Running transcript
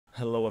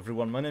Hello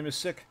everyone, my name is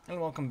SiC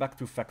and welcome back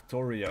to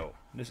Factorio.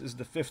 This is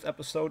the 5th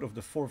episode of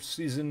the 4th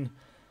season,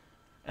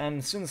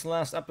 and since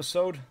last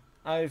episode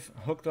I've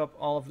hooked up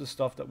all of the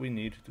stuff that we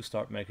need to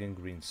start making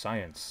green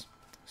science.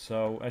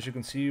 So as you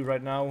can see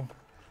right now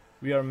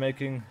we are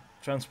making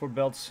transport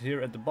belts here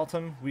at the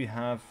bottom. We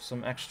have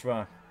some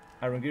extra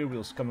iron gear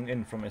wheels coming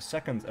in from a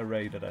second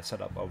array that I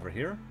set up over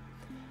here,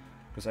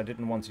 because I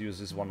didn't want to use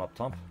this one up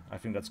top. I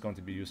think that's going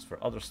to be used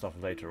for other stuff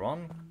later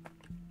on.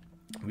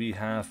 We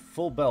have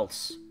full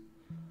belts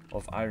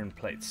of iron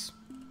plates,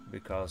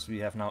 because we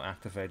have now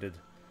activated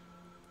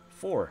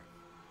 4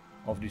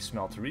 of these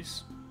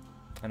smelteries,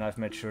 and I've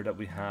made sure that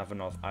we have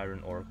enough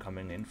iron ore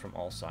coming in from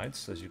all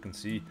sides. As you can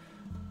see,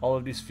 all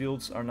of these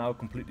fields are now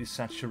completely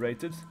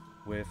saturated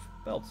with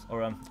belts,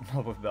 or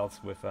not with belts,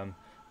 with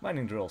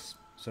mining drills,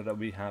 so that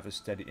we have a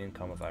steady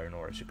income of iron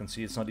ore. As you can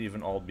see, it's not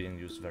even all being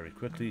used very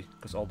quickly,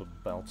 because all the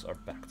belts are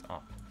backed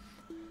up.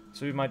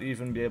 So we might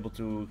even be able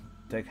to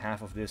take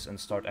half of this and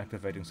start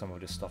activating some of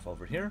this stuff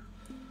over here.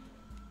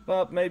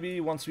 But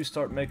maybe once we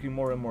start making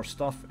more and more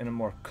stuff in a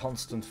more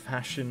constant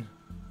fashion,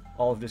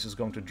 all of this is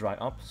going to dry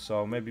up,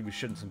 so maybe we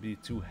shouldn't be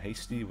too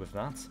hasty with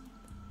that.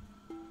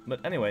 But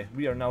anyway,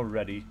 we are now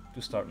ready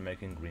to start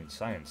making green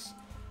science,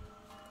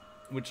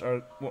 which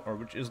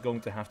is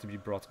going to have to be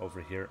brought over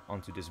here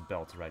onto this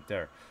belt right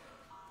there.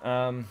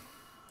 Now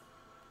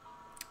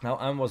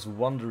I was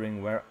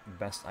wondering where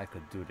best I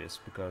could do this,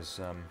 because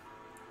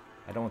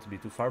I don't want to be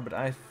too far, but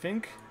I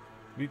think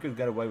we could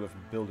get away with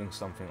building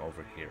something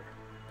over here.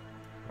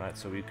 Right,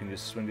 so we can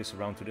just swing this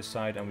around to this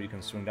side, and we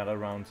can swing that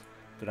around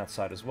to that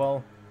side as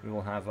well. We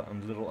will have a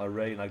little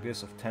array like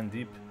this of 10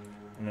 deep,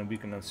 and then we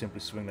can then simply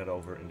swing that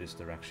over in this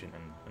direction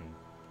and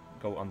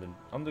go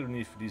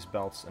underneath these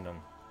belts and then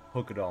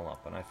hook it all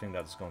up, and I think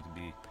that's going to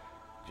be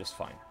just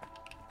fine.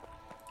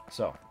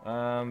 So,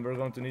 we're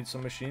going to need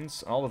some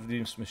machines. All of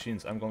these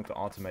machines I'm going to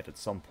automate at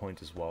some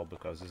point as well,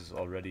 because this is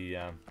already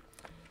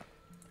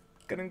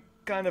getting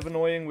kind of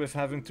annoying with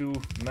having to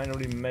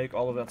manually make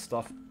all of that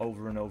stuff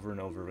over and over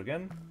and over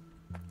again.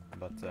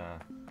 But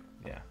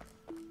yeah,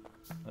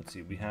 let's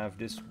see, we have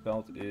this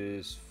belt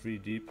is 3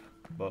 deep,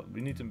 but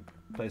we need to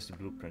place the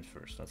blueprint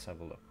first. Let's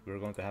have a look. We're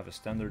going to have a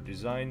standard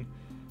design,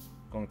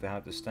 going to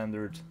have the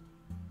standard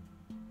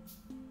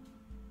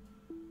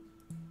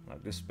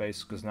like this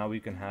space, because now we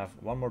can have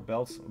one more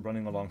belt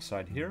running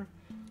alongside here,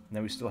 and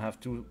then we still have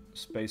 2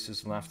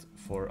 spaces left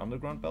for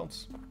underground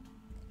belts.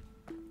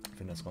 I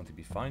think that's going to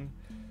be fine.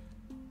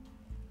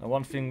 Now,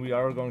 one thing we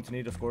are going to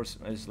need, of course,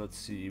 is, let's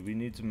see, we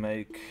need to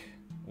make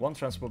 1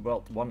 transport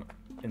belt, 1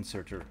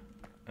 inserter,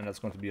 and that's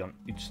going to be on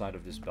each side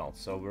of this belt.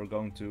 So we're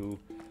going to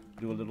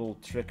do a little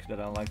trick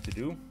that I like to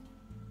do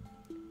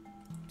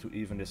to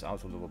even this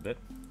out a little bit.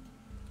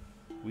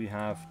 We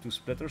have 2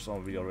 splitters,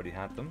 or we already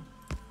had them.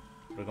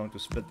 We're going to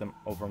split them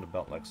over on the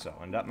belt like so,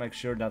 and that makes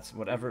sure that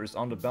whatever is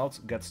on the belt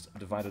gets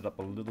divided up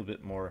a little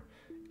bit more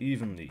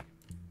evenly.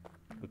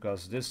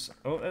 Because this,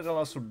 it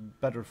allows for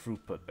better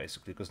throughput,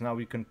 basically, because now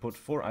we can put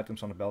 4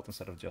 items on the belt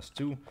instead of just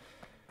 2,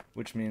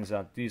 which means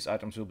that these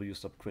items will be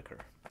used up quicker.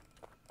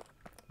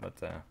 But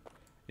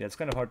yeah, it's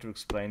kind of hard to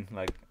explain.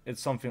 Like,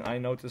 it's something I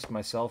noticed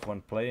myself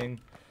when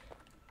playing.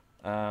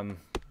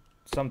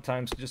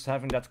 Sometimes just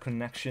having that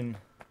connection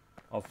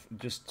of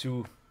just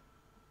 2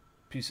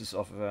 pieces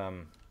of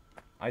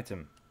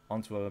item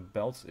onto a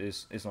belt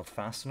is not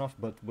fast enough,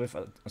 but with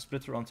a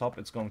splitter on top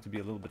it's going to be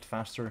a little bit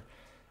faster,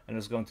 and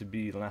there's going to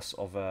be less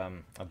of a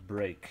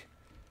break,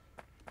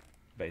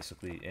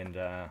 basically, in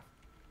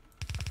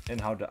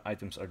how the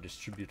items are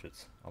distributed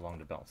along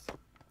the belt.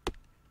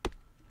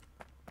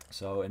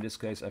 So in this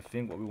case, I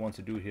think what we want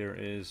to do here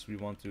is we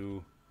want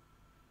to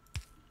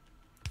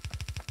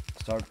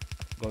start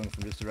going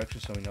from this direction,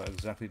 so we know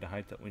exactly the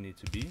height that we need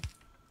to be,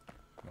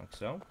 like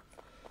so.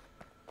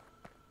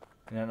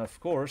 And then of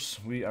course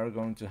we are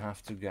going to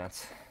have to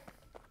get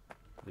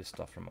this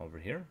stuff from over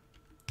here.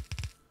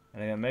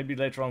 And again, maybe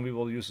later on we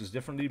will use this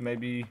differently.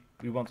 Maybe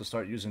we want to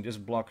start using this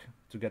block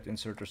to get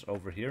inserters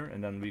over here,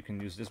 and then we can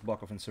use this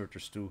block of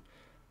inserters to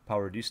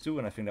power these 2,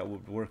 and I think that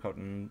would work out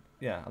in,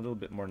 yeah, a little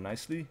bit more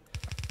nicely.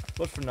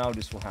 But for now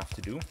this will have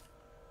to do,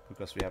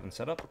 because we haven't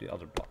set up the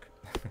other block.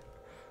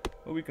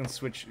 But we can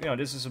switch, you know,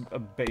 this is a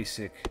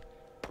basic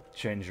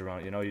change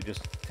around, you know, you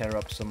just tear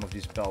up some of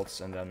these belts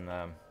and then,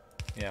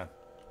 yeah,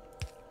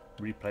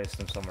 replace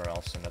them somewhere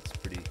else, and that's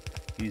pretty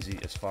easy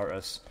as far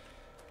as,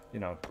 you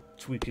know,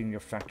 tweaking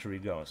your factory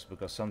goes,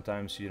 because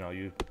sometimes, you know,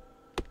 you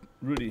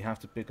really have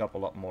to pick up a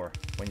lot more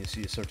when you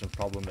see a certain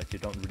problem that you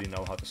don't really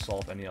know how to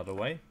solve any other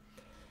way.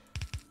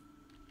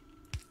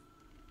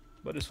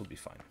 But this will be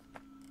fine.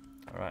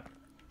 Alright,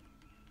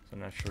 so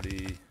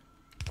naturally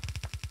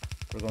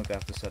we're going to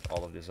have to set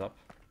all of this up.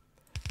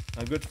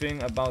 A good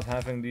thing about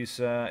having these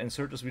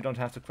inserters, we don't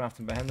have to craft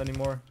them by hand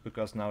anymore,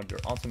 because now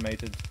they're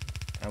automated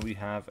and we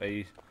have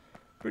a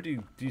pretty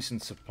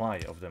decent supply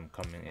of them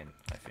coming in,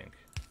 I think.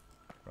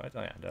 Right?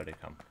 Oh yeah, there they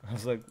come. I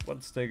was like,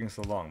 what's taking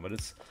so long? But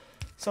it's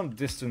some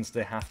distance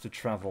they have to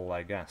travel,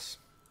 I guess.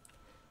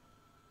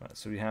 Right,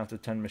 so we have the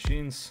 10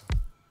 machines.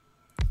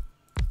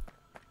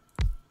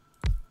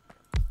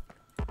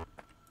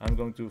 I'm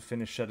going to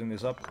finish setting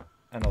this up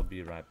and I'll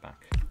be right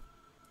back.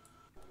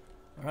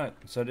 Alright,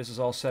 so this is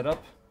all set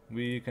up.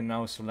 We can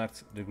now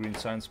select the green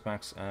science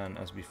packs, and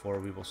as before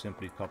we will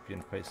simply copy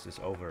and paste this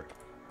over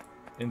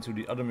into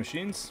the other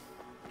machines.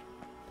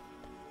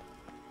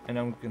 And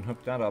then we can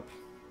hook that up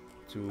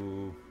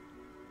to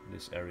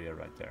this area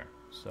right there.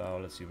 So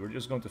let's see, we're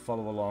just going to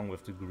follow along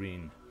with the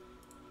green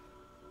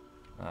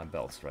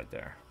belts right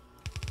there.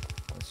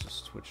 Let's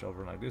just switch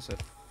over like this. I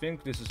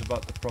think this is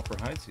about the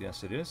proper height.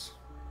 Yes, it is.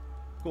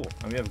 Cool,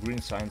 and we have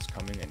green science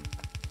coming in.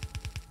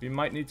 We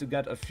might need to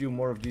get a few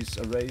more of these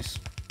arrays,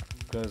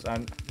 because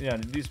yeah,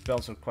 these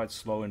belts are quite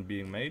slow in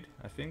being made,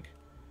 I think.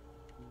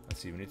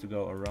 Let's see, we need to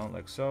go around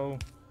like so.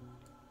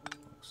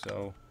 Like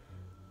so.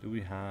 Do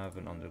we have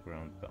an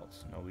underground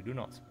belt? No, we do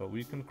not, but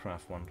we can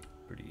craft one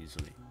pretty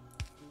easily.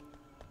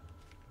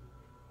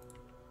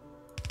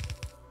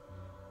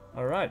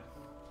 Alright,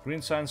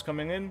 green science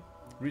coming in.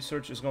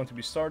 Research is going to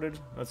be started.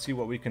 Let's see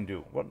what we can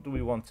do. What do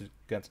we want to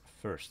get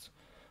first?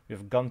 We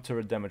have gun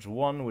turret damage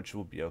 1, which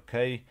will be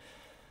okay.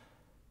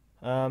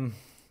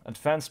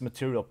 Advanced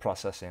material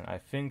processing, I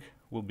think,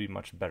 will be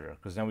much better,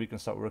 because then we can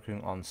start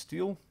working on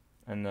steel,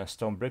 and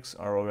stone bricks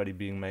are already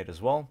being made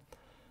as well.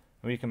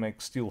 And we can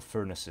make steel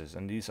furnaces,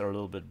 and these are a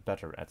little bit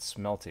better at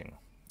smelting.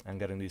 And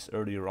getting these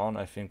earlier on,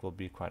 I think, will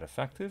be quite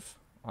effective.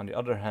 On the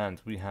other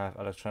hand, we have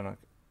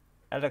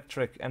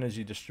electric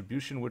energy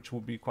distribution, which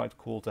will be quite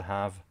cool to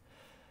have.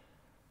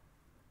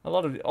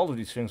 All of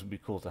these things would be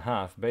cool to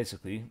have,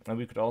 basically. And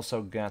we could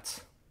also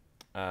get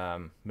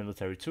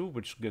military 2,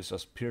 which gives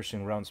us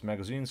piercing rounds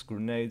magazines,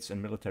 grenades,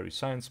 and military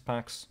science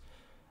packs,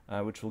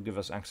 which will give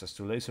us access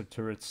to laser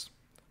turrets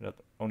that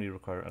only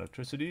require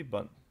electricity.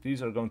 But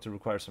these are going to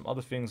require some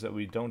other things that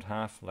we don't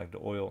have, like the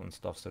oil and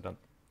stuff. So that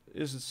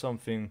is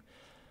something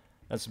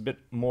that's a bit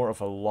more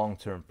of a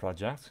long-term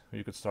project.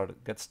 You could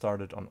get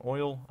started on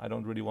oil. I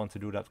don't really want to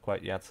do that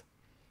quite yet.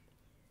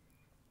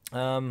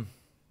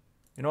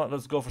 You know what,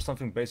 let's go for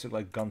something basic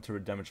like gun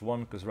turret damage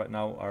 1, because right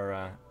now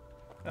our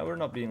we're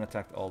not being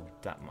attacked all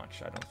that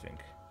much, I don't think.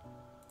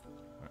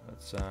 Right,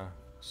 let's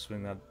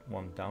swing that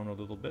one down a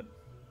little bit.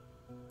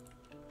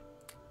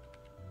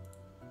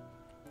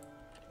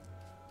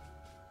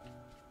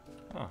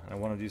 Ah,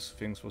 and one of these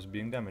things was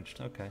being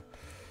damaged, okay.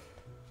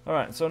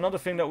 Alright, so another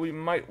thing that we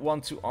might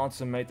want to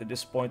automate at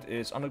this point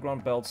is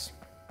underground belts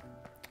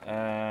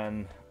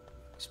and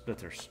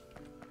splitters,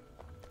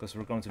 because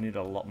we're going to need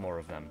a lot more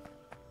of them.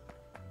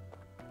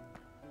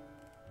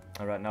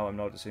 Alright, now I'm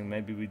noticing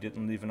maybe we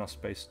didn't leave enough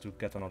space to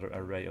get another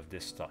array of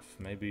this stuff.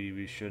 Maybe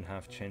we should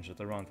have changed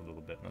it around a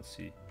little bit. Let's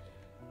see.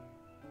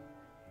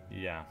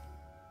 Yeah.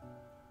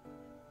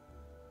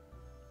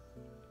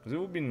 Because it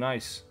would be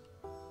nice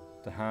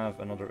to have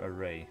another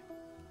array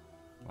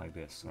like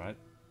this, right?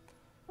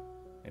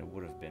 It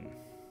would have been.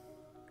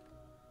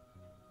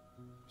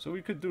 So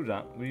we could do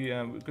that.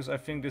 Because I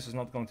think this is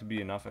not going to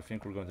be enough. I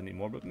think we're going to need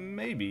more, but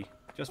maybe,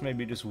 just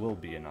maybe, this will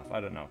be enough.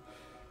 I don't know.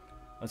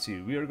 Let's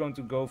see, we are going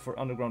to go for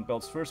underground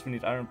belts first. We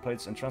need iron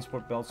plates and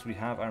transport belts. We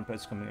have iron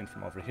plates coming in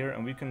from over here,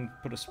 and we can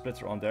put a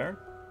splitter on there.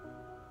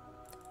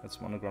 That's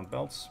some underground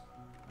belts.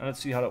 And let's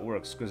see how that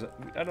works, because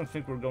I don't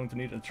think we're going to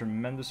need a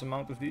tremendous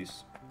amount of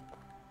these.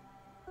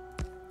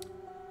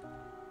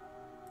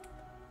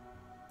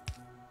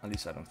 At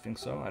least I don't think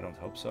so. I don't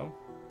hope so.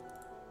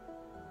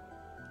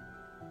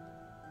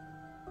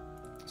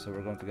 So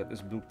we're going to get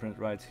this blueprint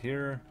right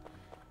here.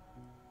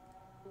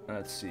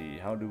 Let's see,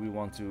 how do we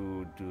want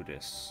to do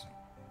this?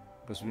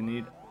 Because we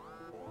need...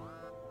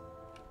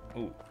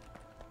 Oh.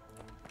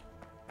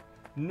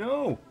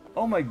 No!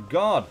 Oh my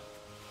god!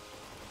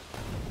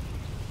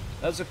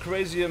 That's a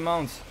crazy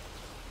amount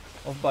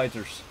of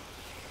biters.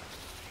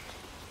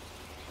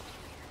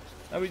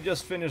 And we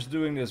just finished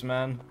doing this,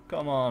 man.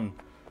 Come on.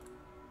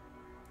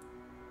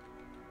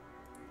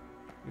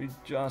 We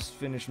just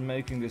finished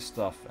making this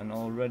stuff and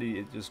already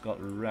it just got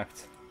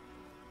wrecked.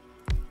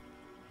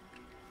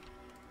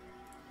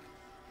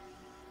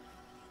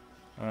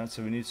 Alright,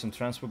 so we need some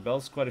transport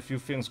belts. Quite a few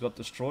things got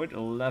destroyed.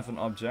 11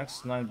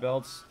 objects, 9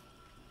 belts.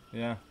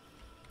 Yeah.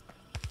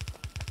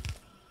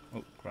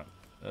 Oh, crap.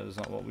 That is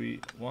not what we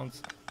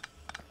want.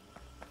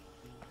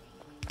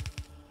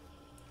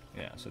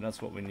 Yeah, so that's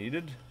what we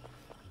needed.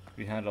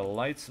 We had a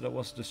light that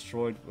was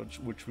destroyed,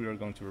 which we are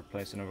going to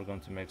replace, and then we're going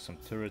to make some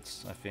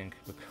turrets, I think,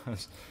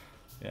 because,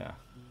 yeah,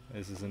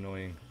 this is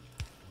annoying.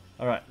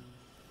 Alright.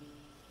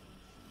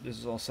 This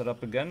is all set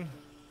up again.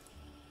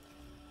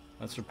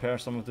 Let's repair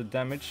some of the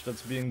damage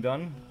that's being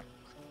done.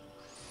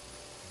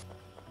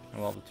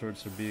 And while the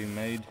turrets are being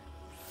made,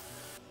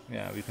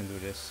 yeah, we can do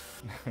this.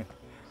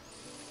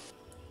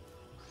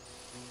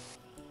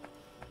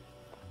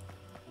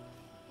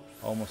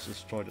 Almost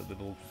destroyed a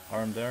little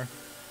arm there.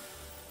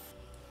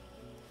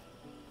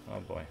 Oh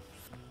boy.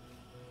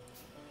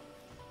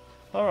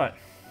 Alright.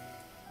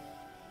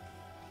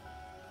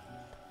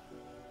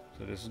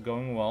 So this is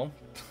going well.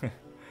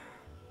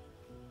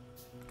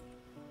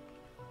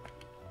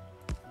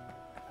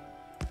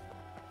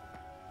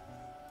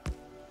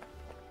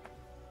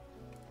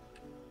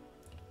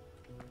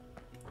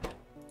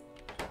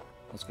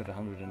 Let's get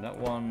 100 in that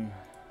one,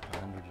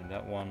 100 in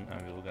that one,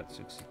 and we'll get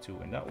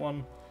 62 in that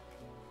one.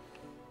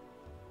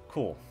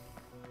 Cool.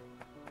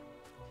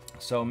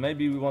 So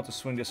maybe we want to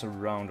swing this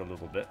around a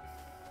little bit,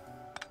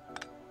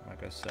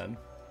 like I said.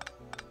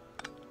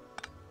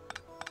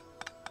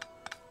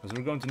 Because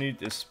we're going to need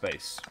this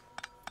space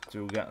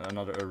to get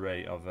another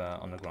array of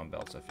underground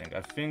belts, I think.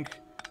 I think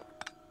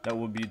that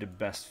would be the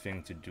best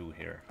thing to do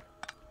here.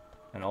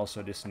 And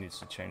also this needs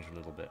to change a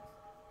little bit.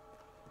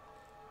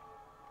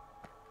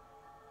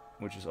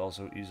 Which is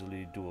also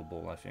easily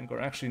doable, I think. Or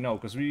actually no,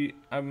 because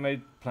I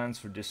made plans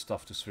for this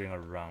stuff to swing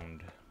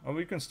around. Or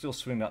we can still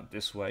swing that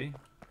this way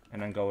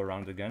and then go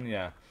around again,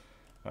 yeah.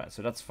 Alright,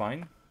 so that's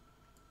fine.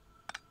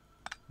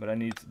 But I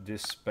need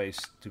this space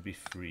to be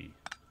free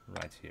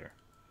right here.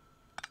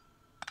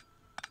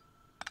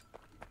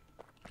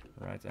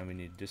 Right, and we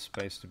need this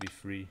space to be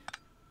free.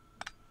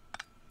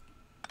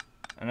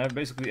 And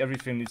basically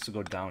everything needs to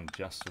go down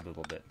just a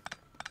little bit.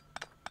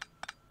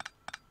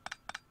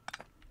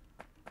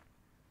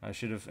 I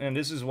should have, and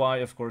this is why,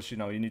 of course, you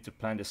know, you need to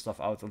plan this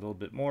stuff out a little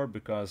bit more,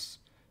 because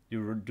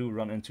you do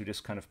run into this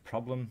kind of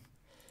problem,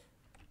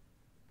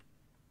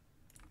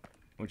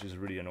 which is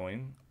really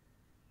annoying.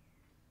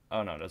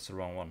 Oh no, that's the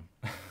wrong one.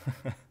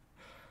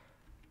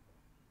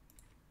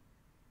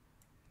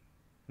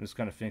 I'm just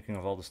kind of thinking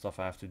of all the stuff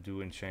I have to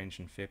do and change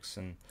and fix,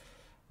 and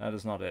that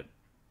is not it.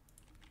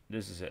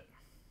 This is it.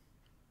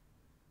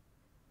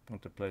 I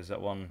want to place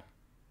that one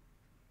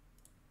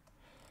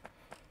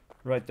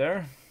right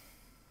there.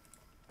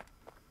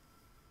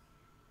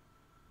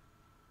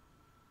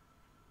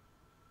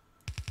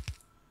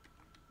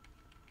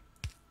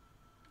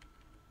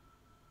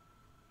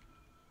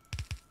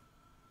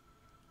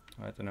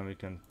 Right, and then we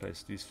can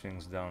place these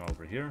things down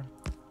over here.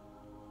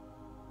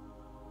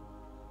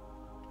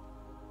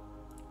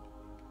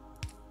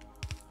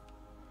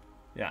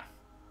 Yeah,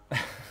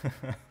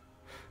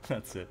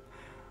 that's it.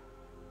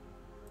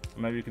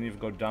 Maybe you can even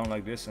go down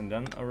like this and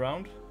then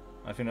around.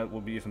 I think that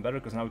will be even better,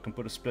 because now we can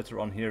put a splitter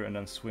on here and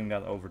then swing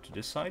that over to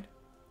this side.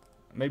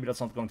 Maybe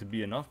that's not going to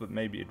be enough, but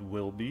maybe it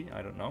will be,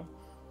 I don't know.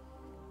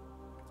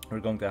 We're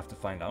going to have to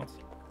find out.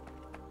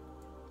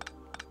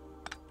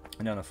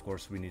 And then of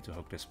course we need to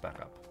hook this back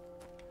up.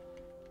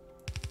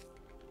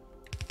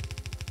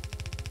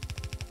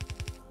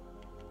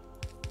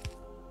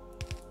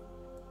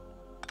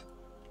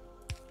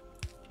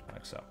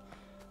 Like so.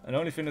 And the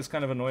only thing that's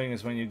kind of annoying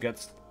is when you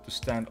get to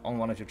stand on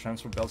one of your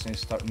transfer belts and you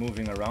start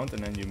moving around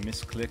and then you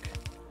misclick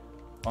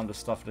on the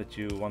stuff that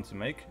you want to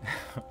make.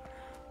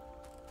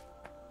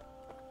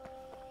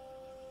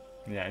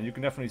 Yeah, and you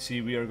can definitely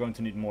see we are going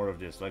to need more of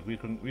this. Like we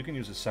can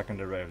use a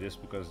second array of this,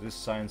 because this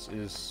science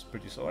is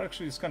pretty slow.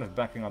 Actually, it's kind of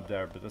backing up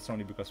there, but that's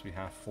only because we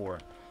have 4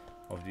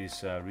 of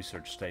these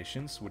research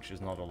stations, which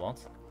is not a lot.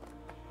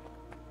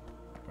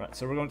 Right,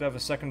 so we're going to have a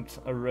second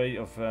array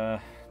of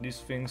these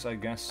things, I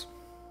guess.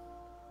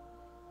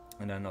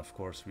 And then of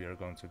course we are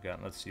going to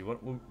get, let's see,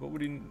 what would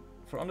we need?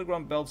 For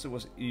underground belts it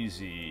was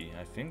easy,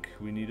 I think.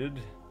 We needed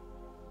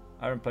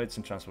iron plates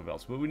and transfer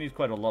belts, but we need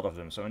quite a lot of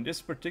them. So in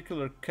this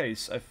particular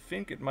case, I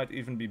think it might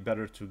even be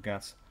better to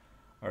get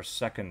our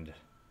second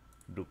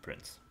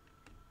blueprint,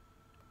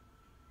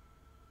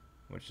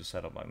 which is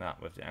set up like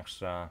that with the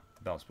extra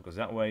belts, because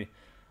that way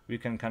we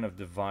can kind of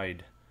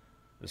divide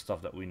the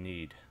stuff that we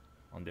need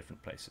on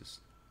different places,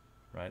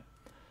 right?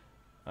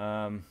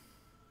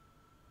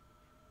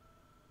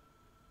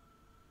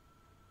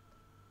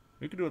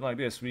 We could do it like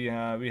this. We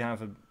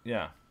have a,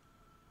 yeah.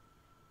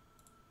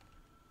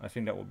 I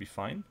think that will be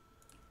fine,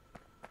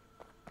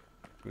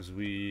 because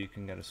we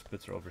can get a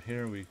splitter over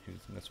here. We can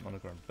get some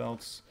underground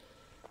belts.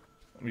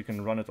 We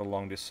can run it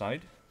along this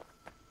side.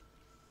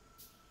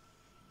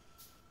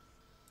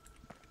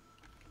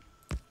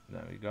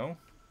 There we go.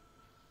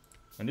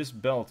 And this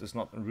belt is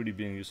not really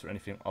being used for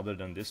anything other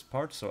than this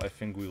part, so I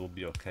think we will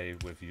be okay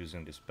with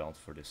using this belt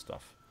for this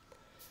stuff.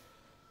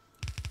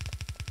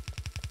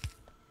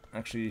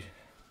 Actually,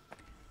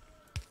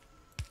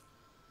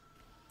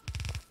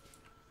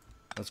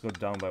 let's go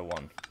down by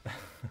 1.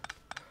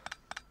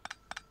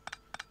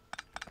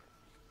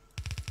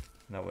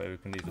 That way we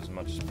can leave as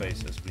much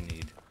space as we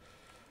need.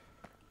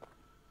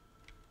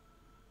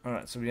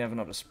 Alright, so we have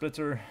another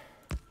splitter.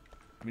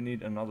 We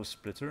need another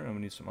splitter, and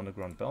we need some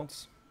underground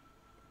belts.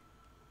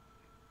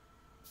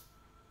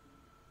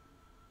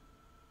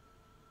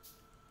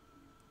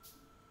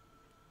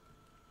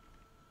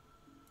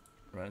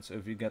 Right, so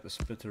if we get the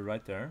splitter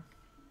right there,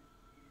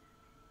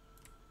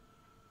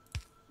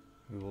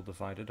 we will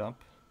divide it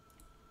up.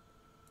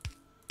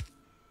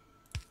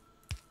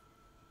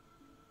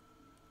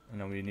 And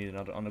then we need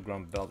another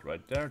underground belt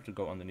right there to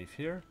go underneath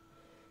here.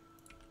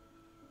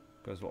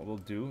 Because what we'll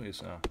do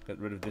is get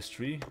rid of this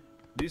tree.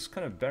 These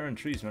kind of barren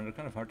trees, man, they're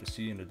kind of hard to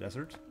see in the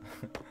desert.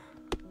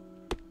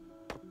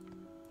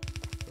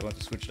 I want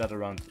to switch that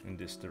around in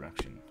this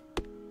direction.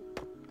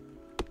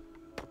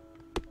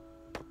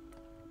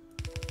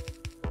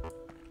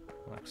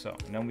 Like so.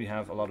 And then we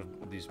have a lot of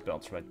these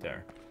belts right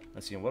there.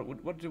 Let's see,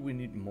 what do we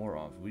need more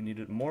of? We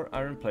needed more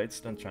iron plates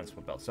than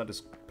transfer belts. That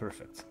is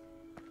perfect.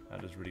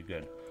 That is really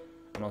good.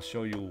 And I'll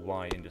show you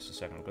why in just a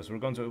second, because we're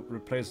going to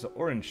replace the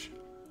orange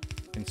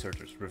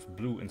inserters with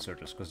blue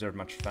inserters, because they're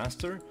much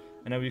faster,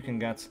 and then we can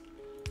get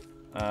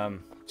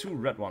 2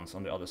 red ones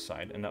on the other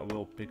side, and that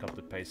will pick up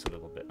the pace a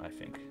little bit, I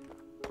think.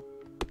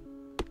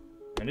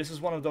 And this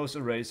is one of those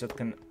arrays that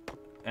can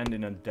end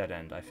in a dead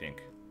end, I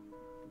think.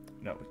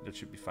 No, that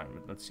should be fine,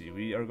 but let's see.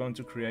 We are going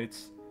to create...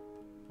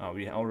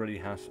 we already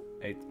have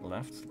 8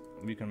 left.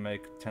 We can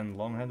make 10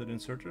 long-handed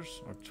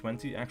inserters, or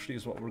 20 actually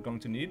is what we're going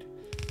to need.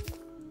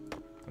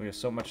 We have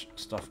so much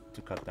stuff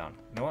to cut down.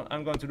 You know what?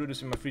 I'm going to do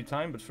this in my free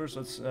time, but first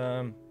let's...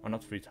 or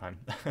not free time.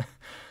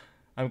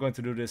 I'm going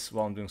to do this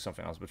while I'm doing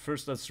something else. But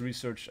first let's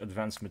research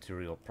advanced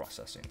material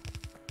processing.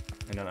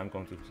 And then I'm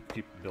going to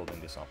keep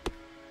building this up.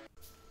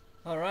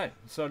 Alright,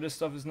 so this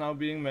stuff is now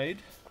being made.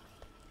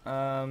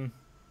 Oh,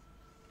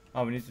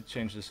 we need to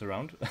change this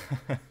around.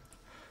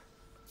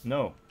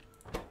 No.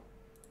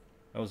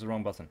 That was the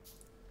wrong button.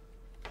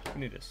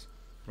 We need this.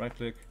 Right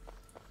click.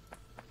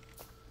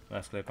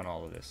 Left click on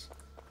all of this.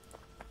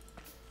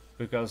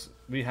 Because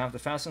we have the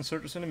fast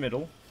inserters in the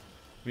middle.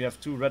 We have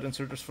 2 red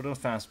inserters for the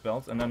fast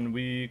belt. And then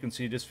we can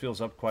see this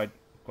fills up quite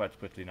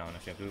quickly now. And I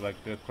think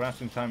like the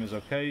crafting time is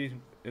okay.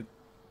 It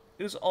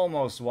is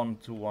almost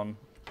 1-to-1.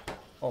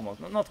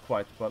 Almost. Not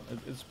quite, but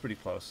it's pretty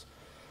close.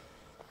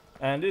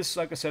 And this,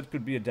 like I said,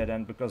 could be a dead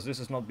end because this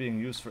is not being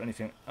used for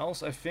anything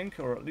else, I think.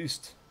 Or at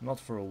least not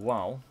for a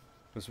while.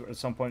 Because at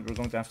some point we're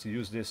going to have to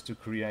use this to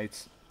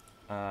create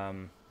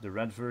the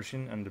red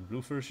version and the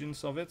blue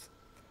versions of it.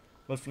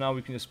 But for now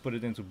we can just put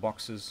it into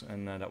boxes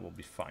and that will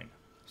be fine.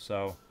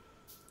 So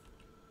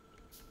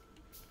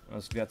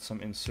let's get some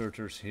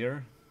inserters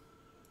here.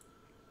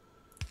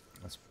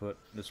 Let's put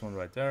this one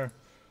right there.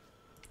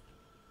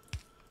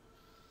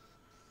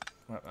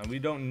 Right, and we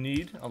don't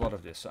need a lot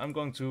of this. So I'm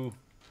going to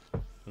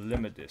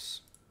limit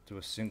this to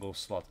a single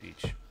slot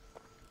each.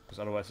 Because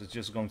otherwise it's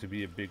just going to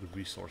be a big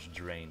resource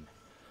drain.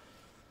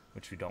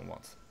 Which we don't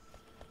want.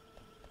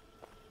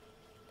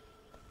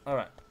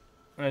 Alright.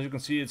 And as you can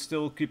see, it's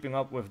still keeping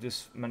up with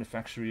this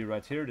manufacturer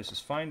right here. This is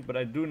fine, but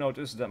I do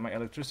notice that my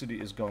electricity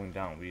is going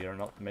down. We are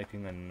not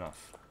making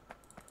enough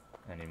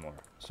anymore.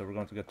 So we're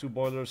going to get 2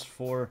 boilers,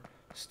 4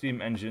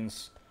 steam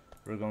engines.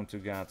 We're going to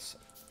get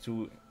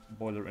 2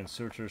 boiler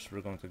inserters.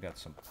 We're going to get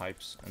some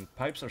pipes. And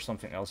pipes are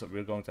something else that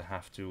we're going to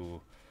have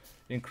to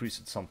increase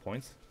at some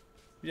point.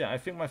 Yeah, I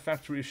think my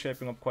factory is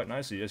shaping up quite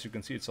nicely. As you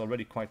can see, it's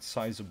already quite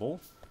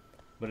sizable.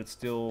 But it's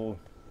still...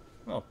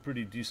 well,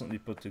 pretty decently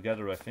put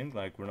together, I think.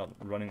 Like, we're not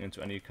running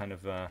into any kind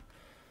of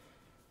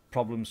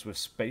problems with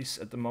space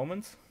at the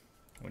moment,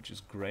 which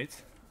is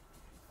great.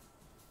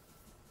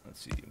 Let's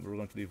see, we're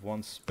going to leave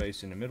 1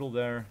 space in the middle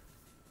there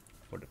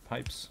for the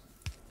pipes.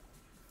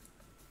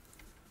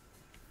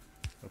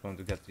 We're going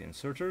to get the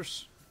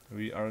inserters.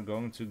 We are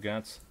going to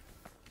get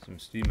some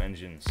steam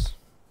engines.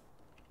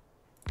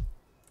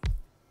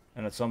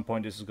 And at some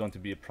point this is going to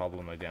be a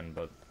problem again,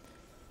 but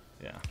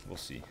yeah, we'll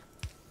see.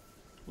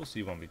 We'll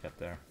see when we get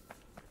there.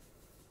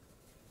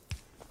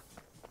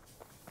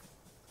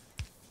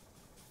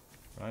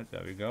 Right,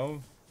 there we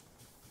go.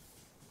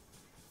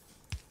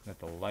 Get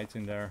the light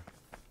in there.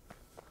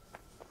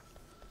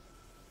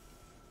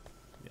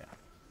 Yeah.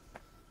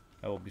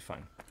 That will be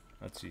fine.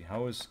 Let's see,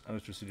 how is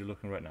electricity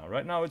looking right now?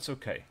 Right now it's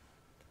okay.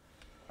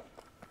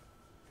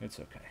 It's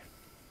okay.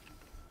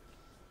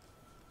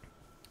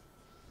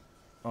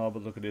 Oh,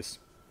 but look at this.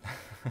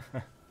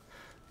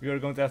 We are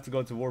going to have to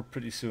go to war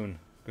pretty soon.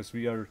 Because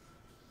we are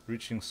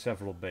reaching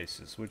several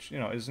bases, which, you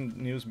know, isn't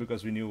news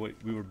because we knew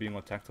we were being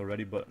attacked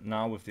already, but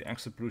now with the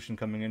exit pollution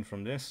coming in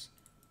from this,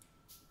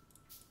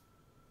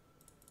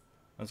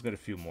 let's get a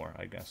few more,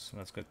 I guess.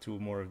 Let's get 2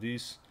 more of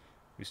these.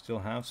 We still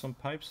have some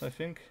pipes, I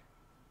think.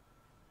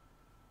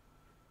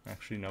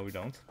 Actually, no, we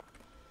don't.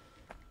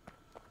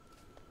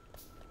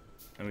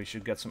 And we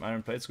should get some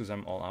iron plates because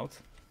I'm all out.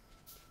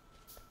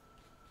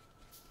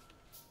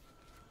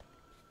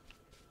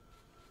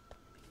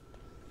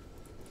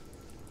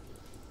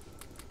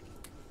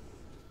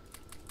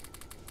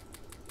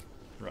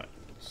 Right,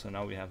 so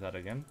now we have that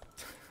again.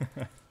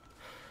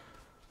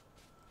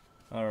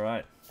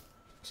 Alright,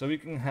 so we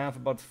can have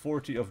about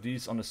 40 of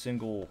these on a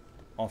single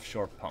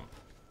offshore pump,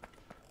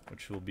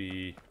 which will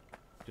be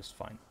just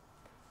fine.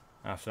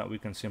 After that we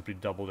can simply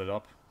double it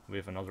up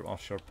with another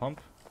offshore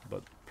pump,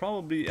 but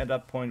probably at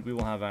that point we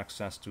will have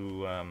access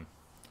to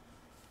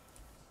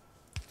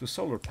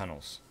solar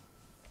panels,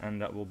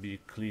 and that will be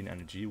clean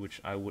energy,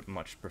 which I would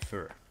much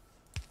prefer.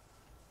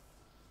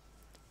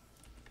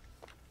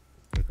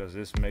 Because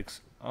this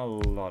makes a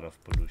lot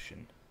of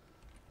pollution.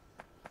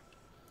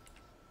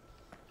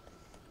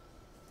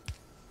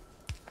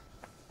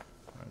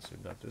 Once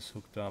we've got this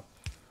hooked up,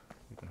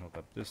 we can hook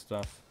up this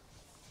stuff.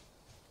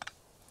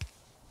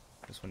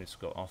 This one needs to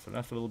go off the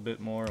left a little bit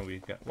more, and we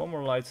get 1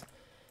 more light,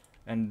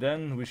 and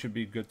then we should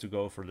be good to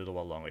go for a little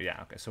while longer.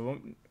 Yeah, okay, so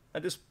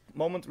at this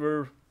moment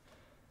we're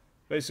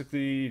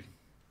basically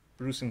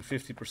losing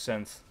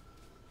 50%,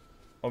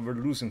 or we're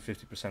losing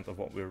 50% of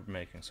what we're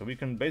making. So we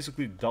can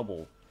basically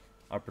double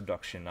our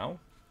production now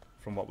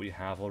from what we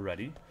have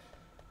already.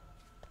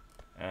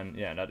 And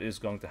yeah, that is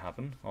going to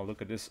happen. Oh,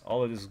 look at this,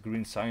 all of this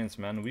green science,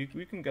 man. We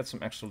can get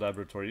some extra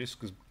laboratories,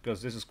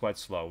 because this is quite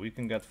slow. We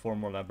can get 4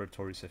 more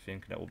laboratories, I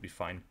think. That will be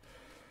fine.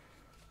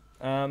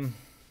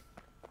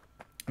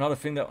 Another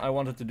thing that I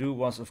wanted to do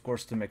was, of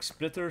course, to make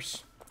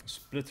splitters.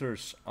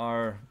 Splitters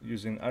are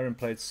using iron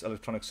plates,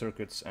 electronic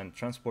circuits, and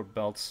transport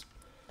belts.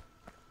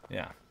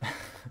 Yeah.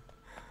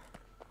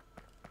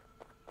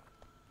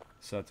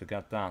 So to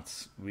get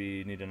that,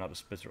 we need another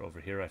splitter over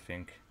here, I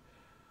think.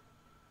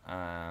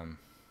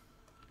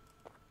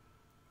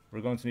 We're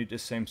going to need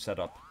this same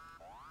setup.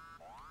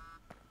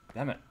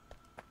 Damn it.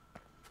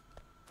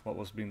 What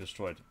was being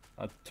destroyed?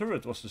 A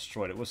turret was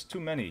destroyed. It was too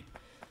many.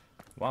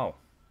 Wow.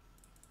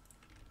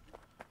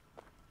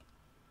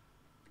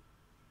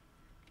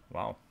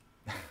 Wow.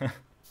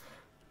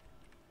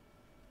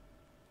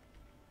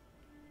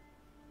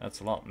 That's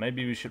a lot.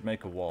 Maybe we should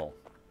make a wall.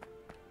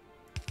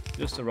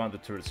 Just around the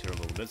turrets here a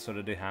little bit, so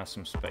that they have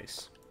some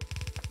space.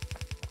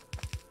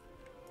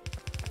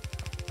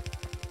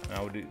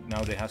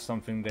 Now they have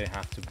something they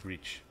have to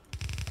breach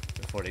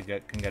before they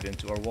can get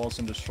into our walls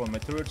and destroy my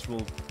turrets,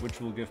 which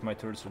will give my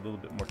turrets a little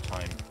bit more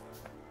time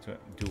to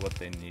do what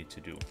they need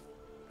to do.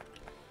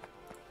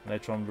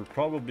 Later on, we're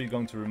probably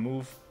going to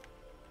remove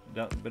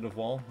that bit of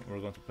wall.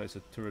 We're going to place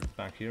a turret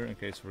back here in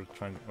case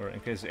in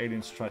case the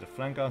aliens try to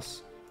flank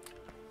us.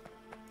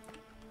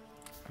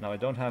 Now I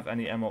don't have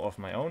any ammo of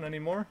my own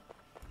anymore,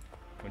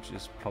 which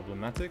is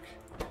problematic.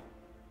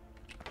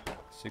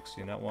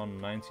 60 in that one,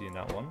 90 in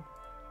that one.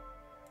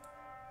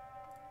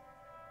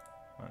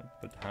 Alright,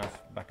 put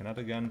half back in that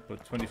again,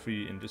 put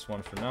 23 in this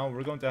one for now.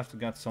 We're going to have to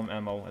get some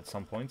ammo at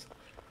some point.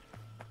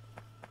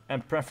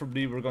 And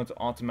preferably we're going to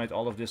automate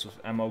all of this with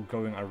ammo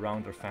going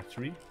around our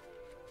factory,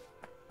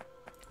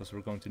 because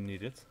we're going to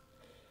need it.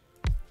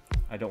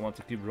 I don't want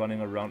to keep running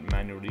around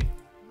manually.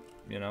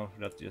 You know,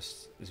 that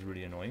just is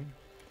really annoying.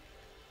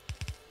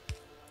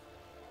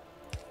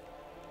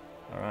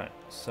 Alright,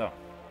 so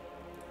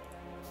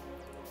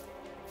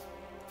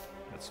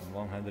got some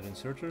long-handed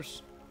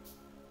inserters.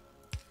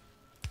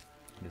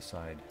 This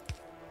side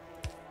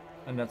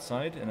and that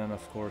side, and then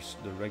of course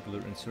the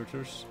regular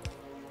inserters.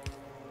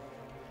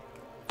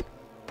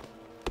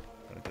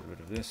 Gotta get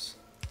rid of this.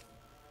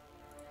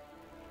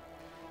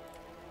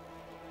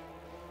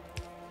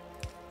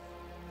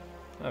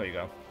 There we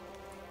go.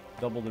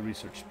 Double the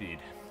research speed.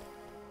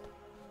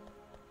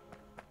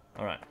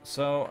 Alright,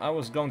 so I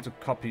was going to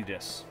copy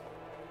this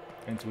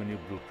into a new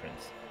blueprint,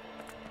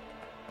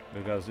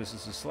 because this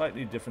is a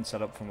slightly different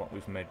setup from what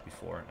we've made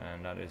before,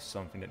 and that is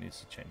something that needs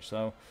to change.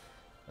 So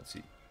let's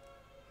see,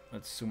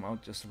 let's zoom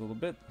out just a little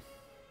bit,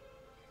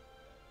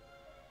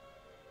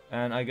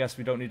 and I guess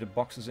we don't need the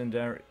boxes in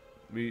there,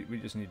 we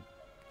just need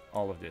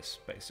all of this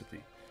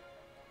basically.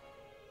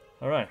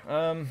 Alright,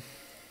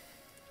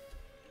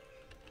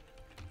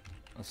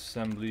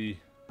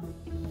 assembly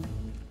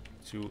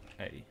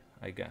 2A,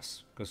 I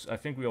guess, because I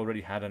think we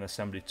already had an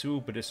assembly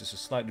 2, but this is a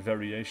slight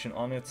variation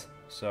on it,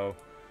 so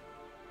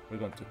we're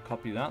going to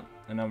copy that,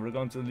 and then we're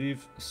going to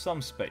leave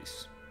some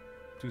space.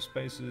 2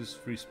 spaces,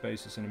 3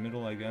 spaces in the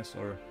middle, I guess,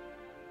 or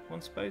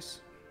 1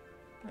 space?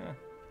 Yeah.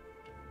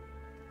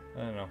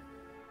 I don't know.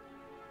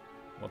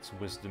 What's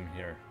wisdom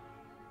here?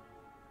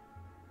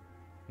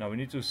 Now we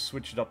need to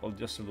switch it up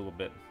just a little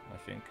bit, I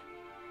think.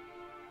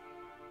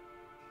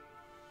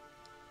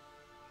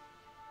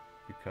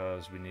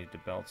 Because we need the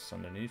belts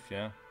underneath,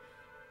 yeah.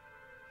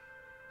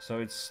 So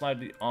it's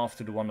slightly off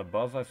to the one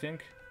above, I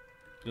think.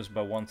 Just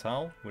by 1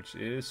 tile, which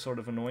is sort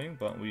of annoying,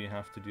 but we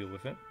have to deal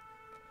with it.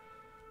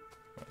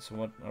 Right, so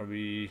what are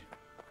we...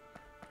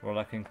 We're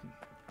lacking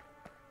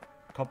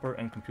copper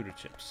and computer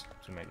chips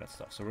to make that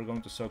stuff. So we're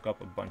going to soak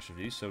up a bunch of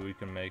these so we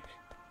can make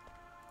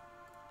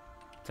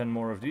 10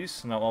 more of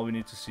these. Now all we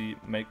need to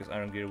make is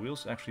iron gear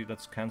wheels. Actually,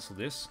 let's cancel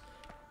this.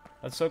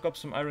 Let's soak up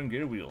some iron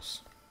gear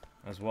wheels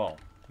as well,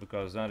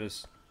 because that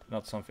is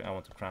not something I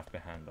want to craft by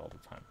hand all the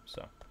time.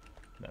 So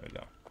there we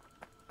go.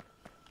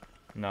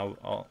 Now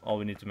all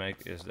we need to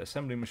make is the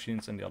assembly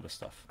machines and the other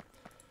stuff,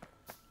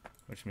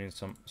 which means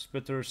some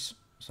splitters,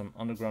 some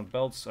underground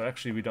belts. Or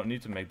actually we don't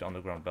need to make the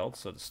underground belts,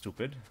 so that's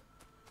stupid.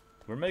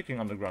 We're making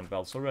underground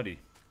belts already.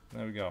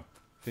 There we go,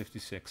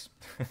 56.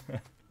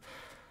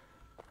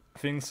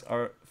 Things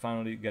are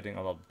finally getting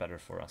a lot better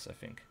for us, I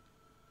think.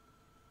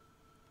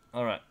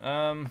 Alright,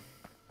 now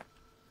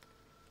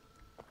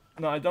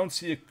I don't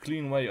see a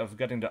clean way of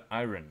getting the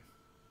iron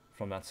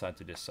from that side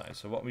to this side,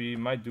 so what we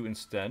might do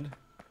instead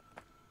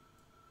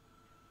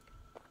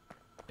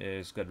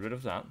is get rid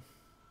of that,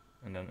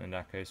 and then in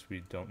that case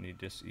we don't need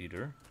this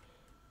either.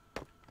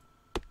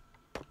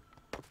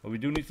 But we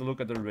do need to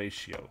look at the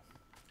ratio,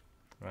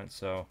 right?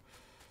 So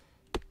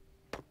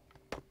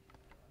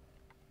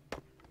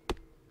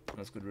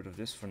let's get rid of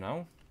this for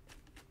now.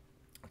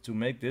 To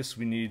make this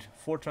we need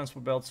 4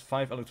 transport belts,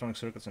 5 electronic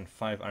circuits, and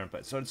 5 iron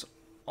plates. So it's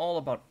all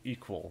about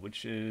equal,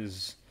 which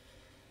is...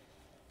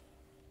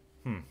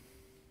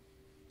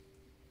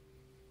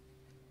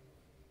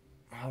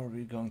 How are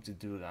we going to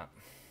do that?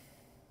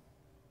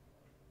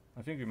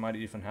 I think we might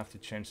even have to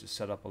change the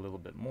setup a little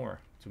bit more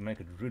to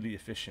make it really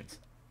efficient.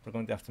 we're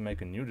going to have to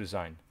make a new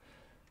design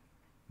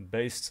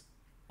based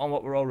on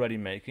what we're already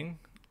making.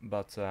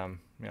 But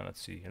yeah,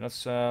 let's see.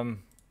 Let's do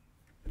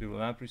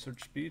lab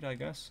research speed, I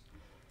guess.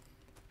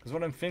 Because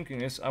what I'm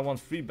thinking is I want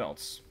 3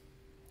 belts.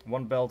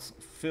 1 belt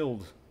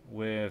filled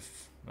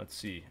with, let's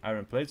see,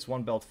 iron plates,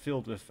 1 belt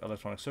filled with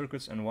electronic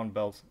circuits, and 1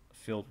 belt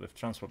filled with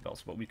transport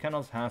belts. But we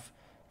cannot have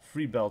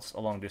 3 belts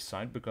along this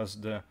side because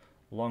the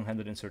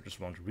long-handed inserters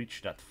won't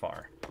reach that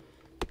far.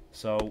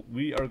 So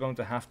we are going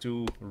to have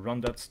to run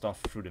that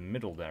stuff through the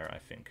middle there, I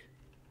think.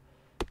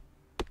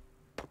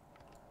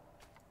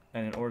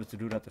 And in order to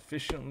do that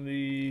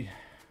efficiently,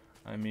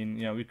 I mean,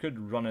 yeah, we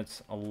could run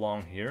it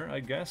along here, I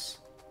guess,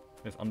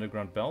 with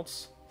underground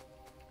belts.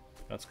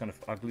 That's kind of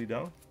ugly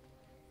though.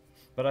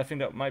 But I think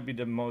that might be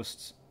the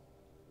most,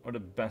 or the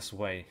best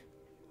way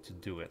to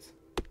do it.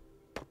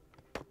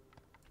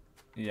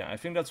 Yeah, I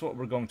think that's what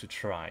we're going to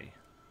try.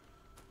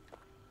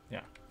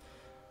 Yeah,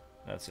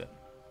 that's it.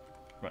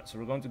 Right, so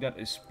we're going to get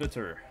a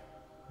splitter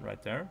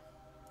right there.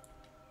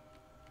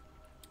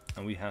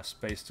 And we have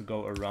space to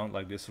go around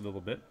like this a little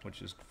bit,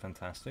 which is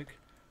fantastic.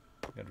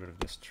 Get rid of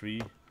this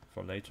tree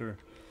for later.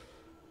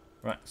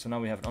 Right, so now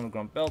we have an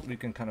underground belt. We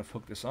can kind of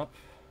hook this up.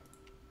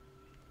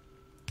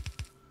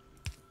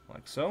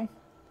 Like so.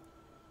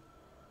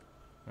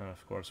 And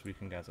of course we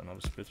can get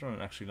another splitter.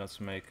 And actually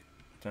let's make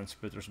 10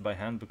 splitters by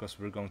hand because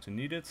we're going to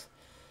need it.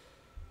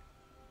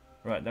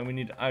 Right, then we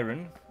need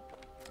iron.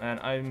 And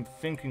I'm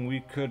thinking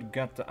we could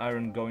get the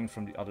iron going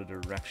from the other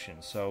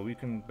direction. So we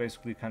can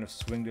basically kind of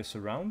swing this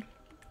around.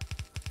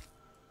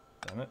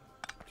 Damn it.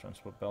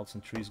 Transport belts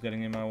and trees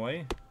getting in my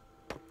way.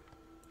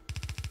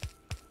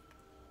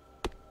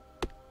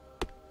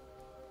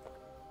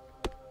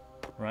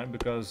 Right,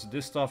 because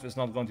this stuff is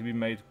not going to be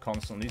made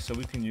constantly, so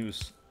we can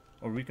use,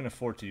 or we can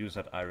afford to use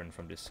that iron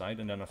from this side.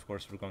 And then of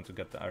course we're going to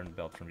get the iron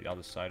belt from the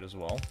other side as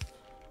well.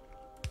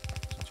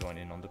 So join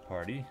in on the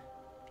party.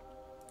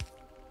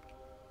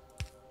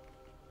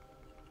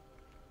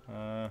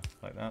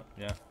 Like that,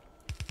 yeah.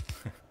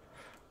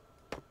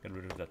 Get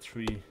rid of that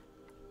tree.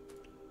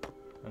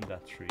 And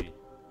that tree.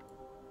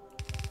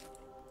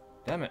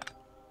 Damn it!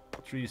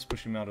 The tree is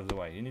pushing me out of the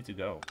way. You need to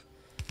go.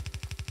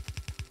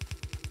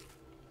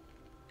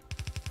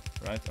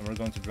 Right, and we're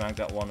going to drag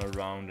that one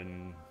around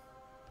and...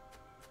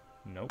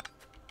 Nope.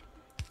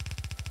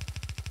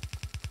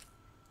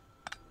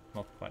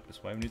 Not quite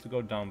this way. We need to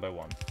go down by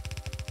 1.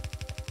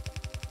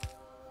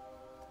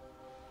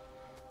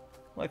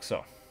 Like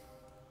so.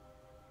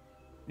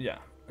 Yeah,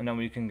 and then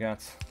we can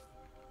get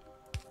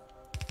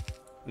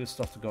this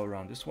stuff to go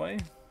around this way.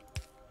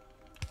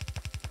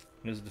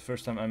 This is the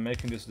first time I'm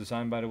making this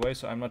design, by the way,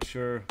 so I'm not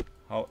sure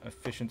how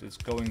efficient it's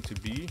going to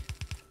be.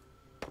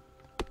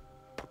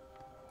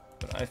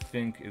 But I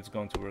think it's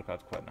going to work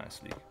out quite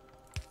nicely.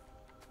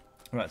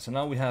 Right, so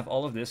now we have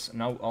all of this.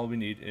 Now all we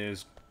need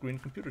is green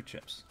computer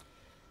chips.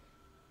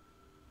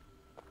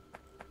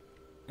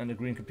 And the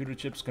green computer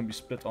chips can be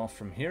split off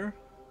from here.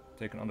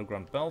 Take an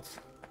underground belt.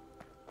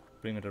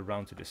 Bring it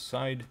around to this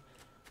side.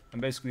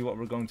 And basically what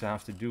we're going to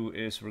have to do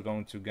is we're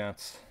going to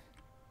get...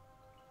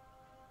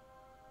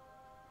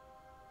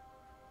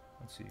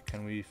 Let's see,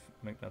 can we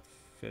make that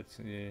fit?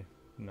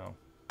 No.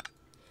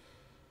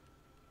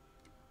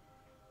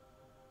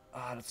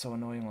 Ah, that's so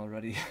annoying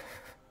already.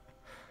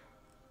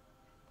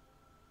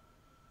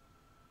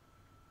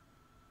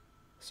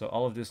 So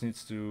all of this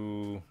needs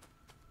to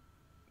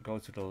go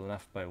to the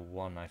left by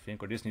 1, I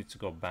think. Or this needs to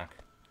go back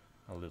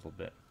a little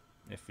bit,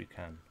 if we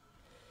can.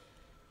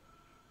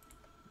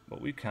 But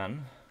we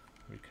can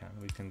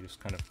just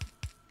kind of,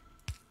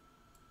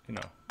 you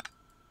know,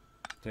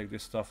 take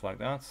this stuff like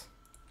that.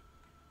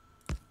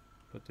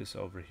 Put this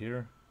over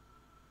here.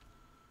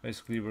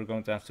 Basically, we're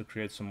going to have to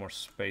create some more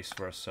space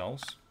for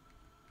ourselves.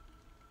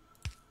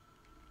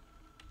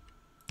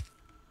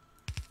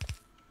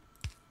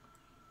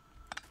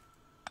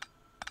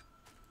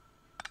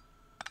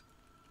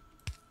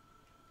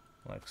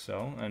 Like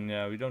so. And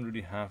yeah, we don't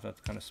really have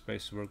that kind of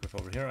space to work with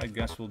over here. I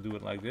guess we'll do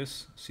it like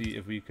this. See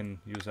if we can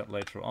use that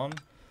later on.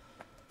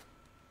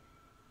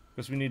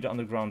 Because we need the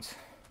underground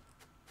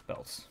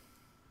belts.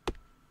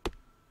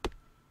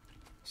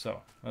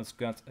 So, let's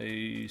get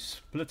a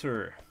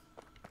splitter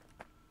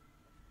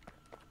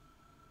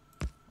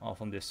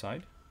off on this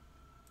side.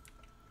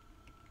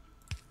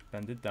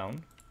 Bend it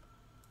down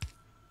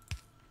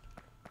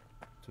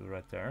to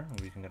right there,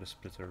 and we can get a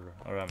splitter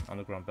or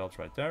underground belt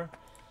right there.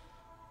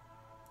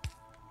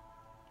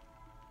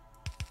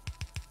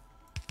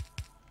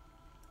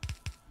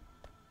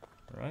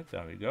 Right,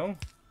 there we go.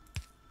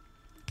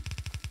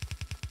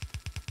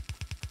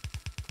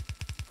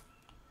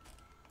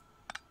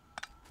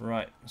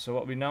 Right, so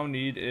what we now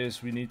need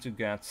is we need to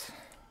get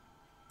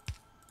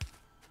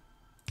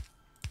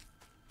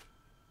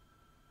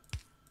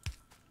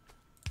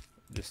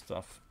this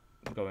stuff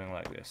going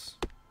like this.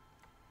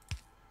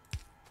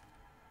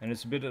 And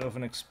it's a bit of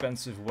an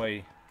expensive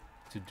way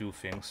to do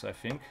things, I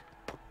think.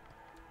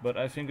 But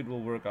I think it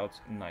will work out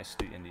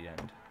nicely in the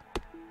end.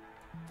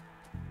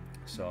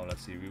 So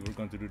let's see, we were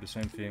going to do the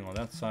same thing on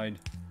that side.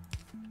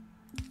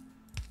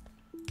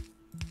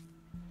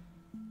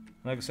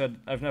 Like I said,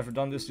 I've never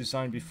done this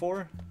design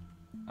before.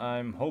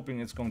 I'm hoping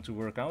it's going to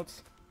work out,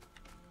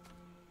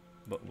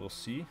 but we'll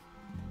see.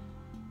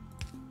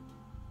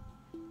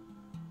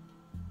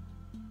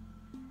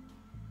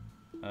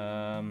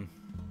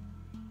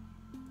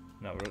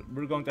 No,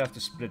 we're going to have to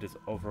split it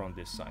over on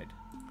this side,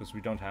 because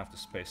we don't have the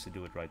space to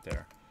do it right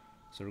there.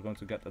 So we're going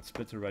to get that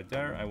splitter right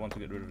there. I want to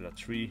get rid of that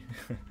tree.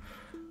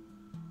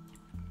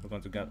 We're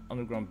going to get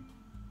underground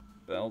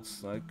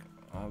belts, like,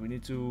 we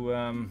need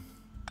to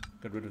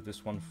get rid of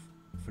this one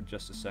for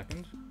just a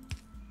second.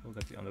 We'll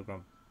get the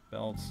underground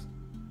belts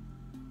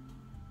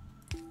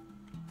to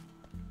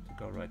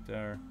go right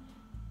there.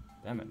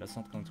 Damn it, that's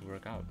not going to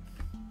work out.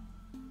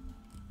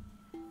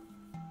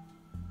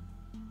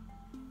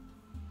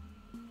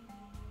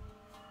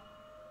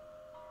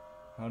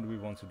 How do we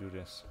want to do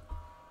this?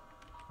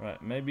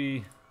 Right,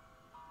 maybe...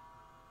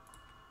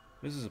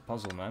 This is a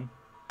puzzle, man.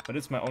 But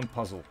it's my own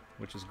puzzle,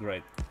 which is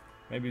great.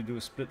 Maybe do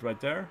a split right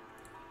there.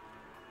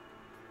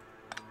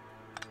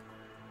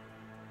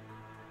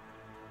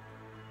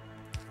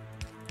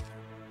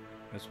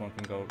 This one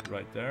can go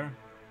right there.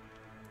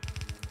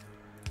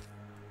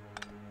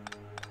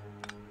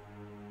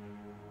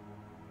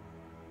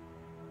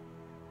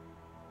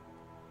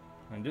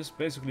 And this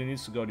basically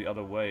needs to go the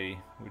other way,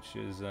 which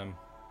is...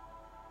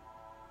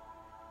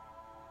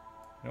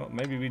 You know,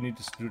 maybe we need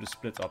to do the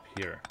split up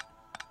here.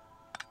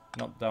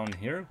 Not down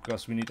here,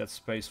 because we need that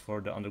space for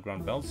the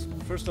underground belts.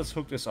 First, let's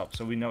hook this up,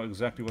 so we know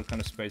exactly what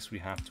kind of space we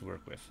have to work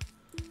with.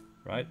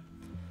 Right?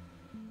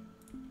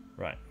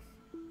 Right.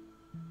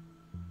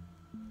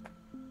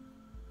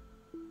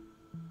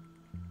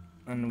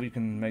 And we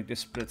can make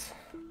this split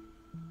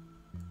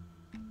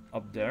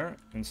up there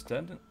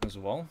instead, as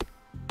well.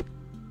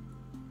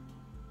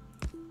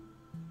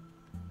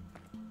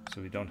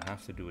 So we don't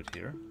have to do it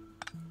here.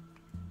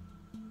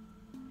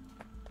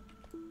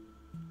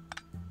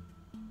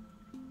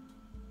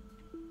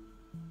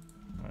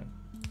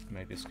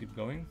 Make this keep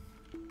going,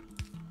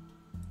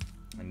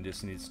 and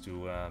this needs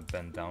to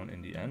bend down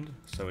in the end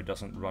so it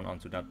doesn't run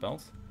onto that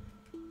belt.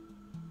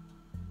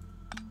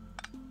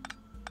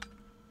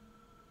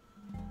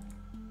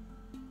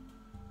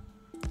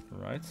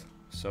 Right,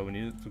 so we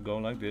need it to go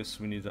like this.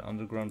 We need the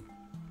underground,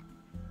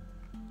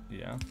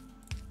 yeah.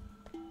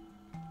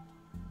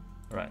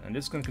 Right, and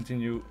this can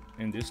continue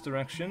in this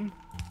direction.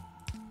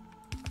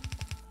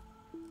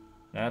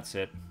 That's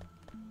it.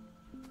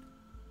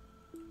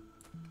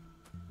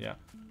 Yeah.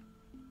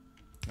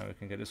 Now we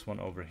can get this one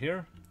over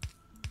here.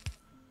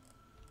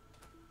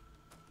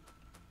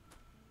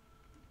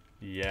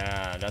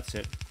 Yeah, that's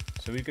it.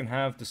 So we can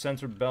have the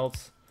center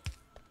belt.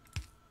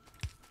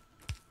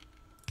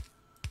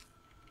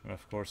 And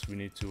of course we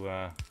need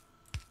to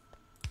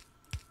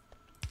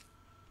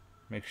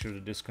make sure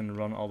that this can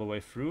run all the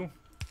way through.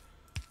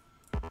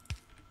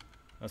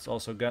 Let's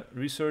also get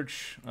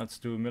research. Let's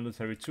do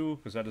military 2,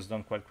 because that is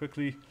done quite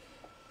quickly.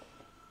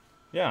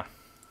 Yeah.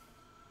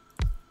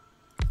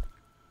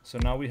 So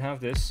now we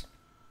have this.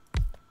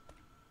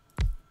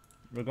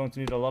 We're going to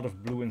need a lot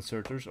of blue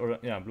inserters, or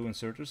yeah, blue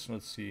inserters.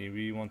 Let's see,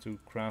 we want to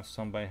craft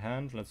some by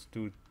hand. Let's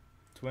do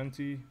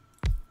 20.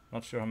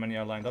 Not sure how many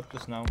I lined up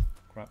just now.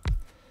 Crap.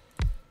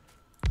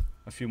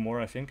 A few more,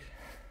 I think.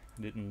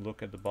 I didn't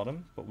look at the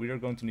bottom, but we are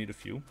going to need a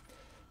few.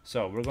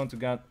 So we're going to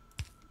get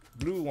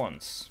blue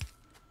ones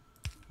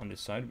on this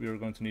side. We are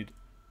going to need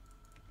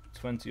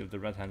 20 of the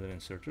red-handed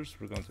inserters.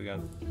 We're going to get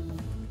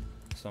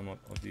some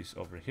of these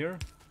over here.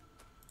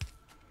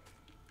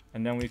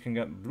 And then we can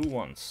get blue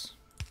ones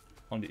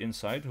on the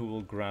inside who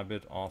will grab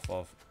it off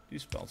of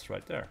these belts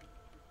right there.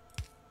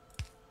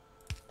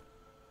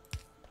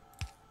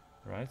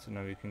 Right, so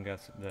now we can get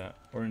the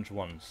orange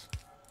ones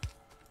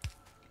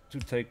to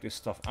take this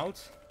stuff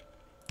out.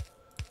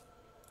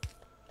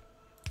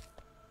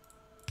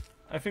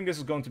 I think this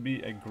is going to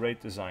be a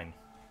great design.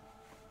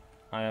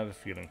 I have a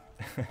feeling.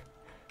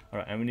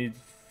 Alright, and we need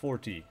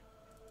 40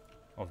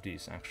 of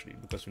these actually,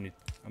 because we need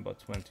about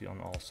 20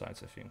 on all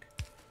sides, I think.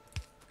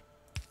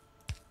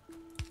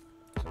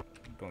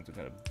 Going to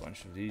get a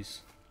bunch of these.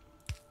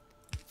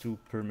 2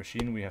 per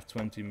machine. We have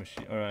 20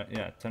 machine, or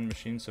yeah, 10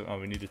 machines. So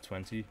we needed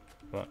 20,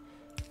 but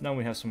now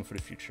we have some for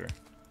the future.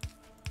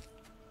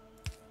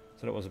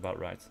 So that was about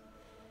right.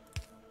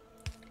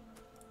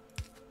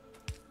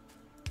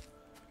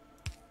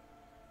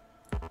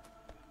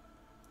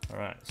 All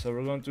right. So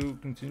we're going to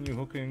continue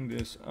hooking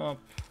this up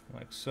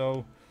like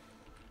so,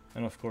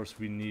 and of course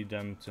we need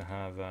them to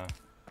have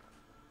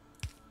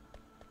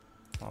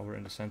power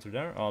in the center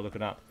there. Oh, look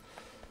at that.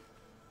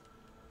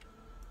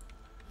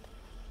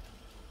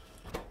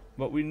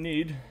 But we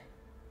need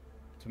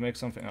to make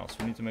something else.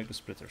 We need to make the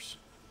splitters.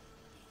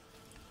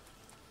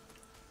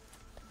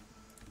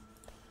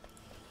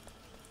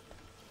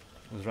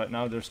 Because right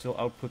now they're still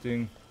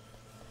outputting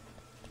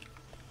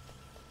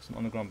some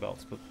underground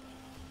belts. But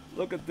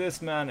look at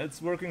this, man.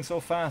 It's working so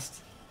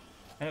fast.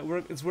 And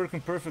it's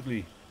working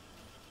perfectly.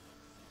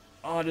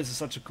 Oh, this is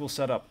such a cool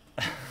setup.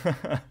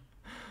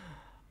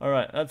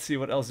 Alright, let's see.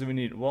 What else do we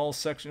need? Wall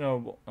section.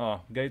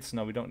 Oh, gates.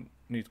 No, we don't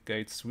need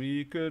gates.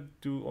 We could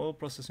do oil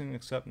processing,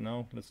 except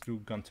no, let's do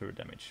gun turret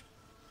damage.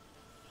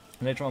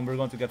 Later on we're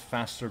going to get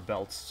faster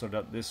belts, so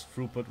that this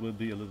throughput will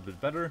be a little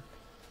bit better.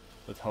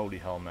 But holy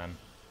hell, man.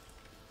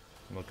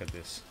 Look at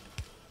this.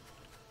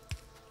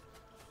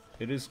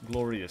 It is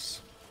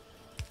glorious.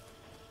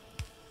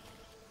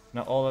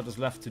 Now all that is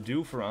left to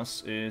do for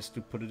us is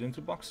to put it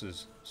into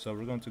boxes. So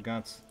we're going to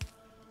get...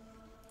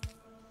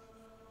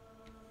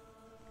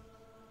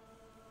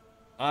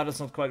 Ah,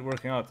 that's not quite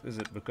working out, is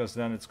it? Because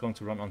then it's going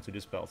to run onto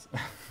this belt.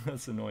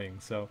 That's annoying.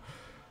 So,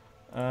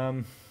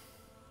 you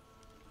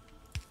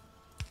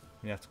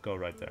have to go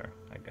right there,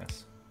 I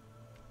guess.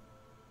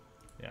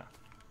 Yeah.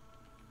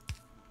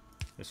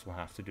 This will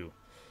have to do.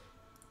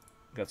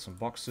 Get some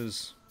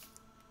boxes.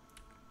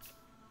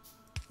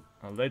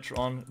 Later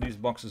on, these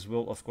boxes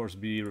will, of course,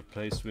 be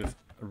replaced with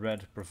a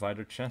red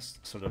provider chest,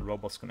 so that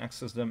robots can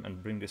access them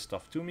and bring this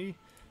stuff to me.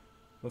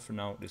 But for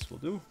now, this will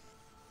do.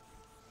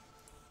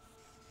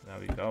 There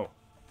we go.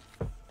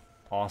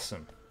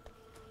 Awesome.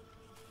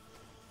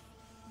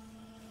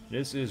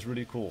 This is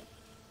really cool.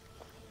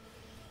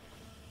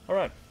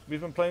 Alright,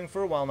 we've been playing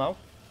for a while now,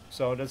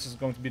 so this is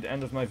going to be the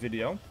end of my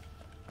video.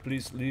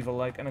 Please leave a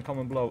like and a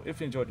comment below if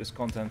you enjoyed this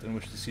content and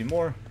wish to see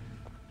more.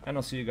 And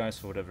I'll see you guys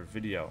for whatever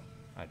video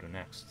I do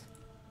next.